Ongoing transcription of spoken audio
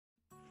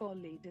For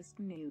latest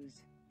news,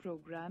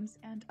 programs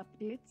and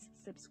updates,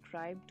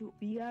 subscribe to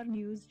PR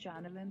News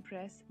channel and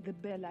press the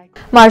bell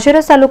icon.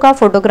 Malshiras taluka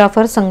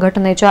photographer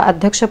संघटनेच्या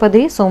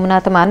अध्यक्षपदी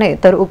सोमनाथ माने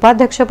तर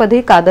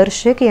उपाध्यक्षपदी कादर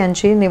शेख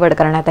यांची निवड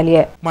करण्यात आली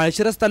आहे।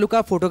 माळशिरस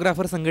तालुका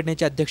फोटोग्राफर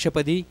संघटनेच्या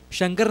अध्यक्षपदी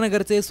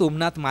शंकरनगरचे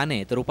सोमनाथ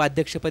माने तर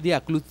उपाध्यक्षपदी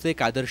अकलूजचे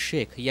कादर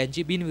शेख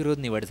यांची बिनविरोध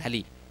निवड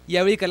झाली।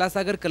 यावेळी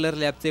कलासागर कलर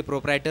लॅबचे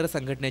प्रोप्रायटर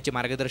संघटनेचे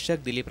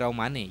मार्गदर्शक दिलीपराव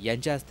माने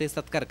यांच्या हस्ते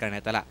सत्कार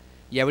करण्यात आला।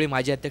 यावेळी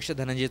माजी अध्यक्ष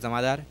धनंजय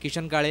जमादार,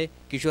 किशन काळे,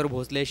 किशोर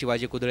भोसले,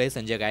 शिवाजी कुदळे,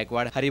 संजय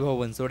गायकवाड, हरिभाऊ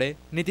बनसोडे,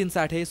 नितीन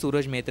साठे,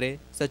 सूरज मेत्रे,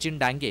 सचिन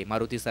डांगे,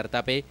 मारुती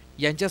सरतापे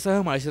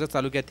यांच्यासह माळशिरस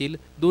तालुक्यातील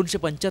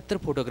 275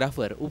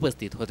 फोटोग्राफर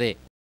उपस्थित होते।